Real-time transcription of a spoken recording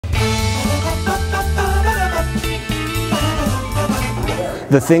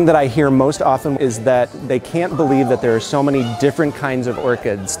The thing that I hear most often is that they can't believe that there are so many different kinds of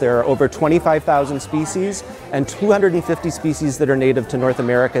orchids. There are over 25,000 species and 250 species that are native to North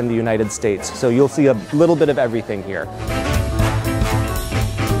America and the United States. So you'll see a little bit of everything here.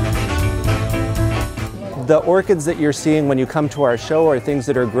 The orchids that you're seeing when you come to our show are things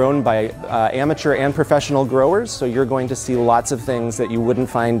that are grown by amateur and professional growers, so you're going to see lots of things that you wouldn't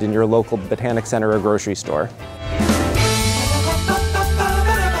find in your local botanic center or grocery store.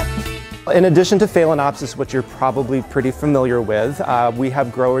 In addition to Phalaenopsis, which you're probably pretty familiar with, we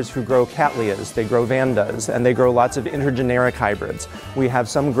have growers who grow Cattleyas, they grow Vandas, and they grow lots of intergeneric hybrids. We have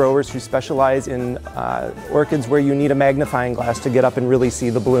some growers who specialize in orchids where you need a magnifying glass to get up and really see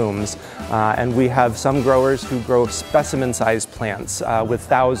the blooms. And we have some growers who grow specimen-sized plants with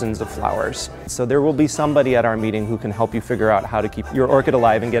thousands of flowers. So there will be somebody at our meeting who can help you figure out how to keep your orchid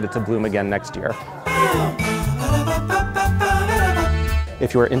alive and get it to bloom again next year.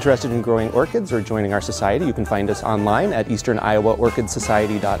 If you are interested in growing orchids or joining our society, you can find us online at eastern iowa orchid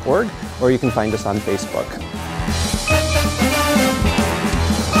society.org, or you can find us on Facebook.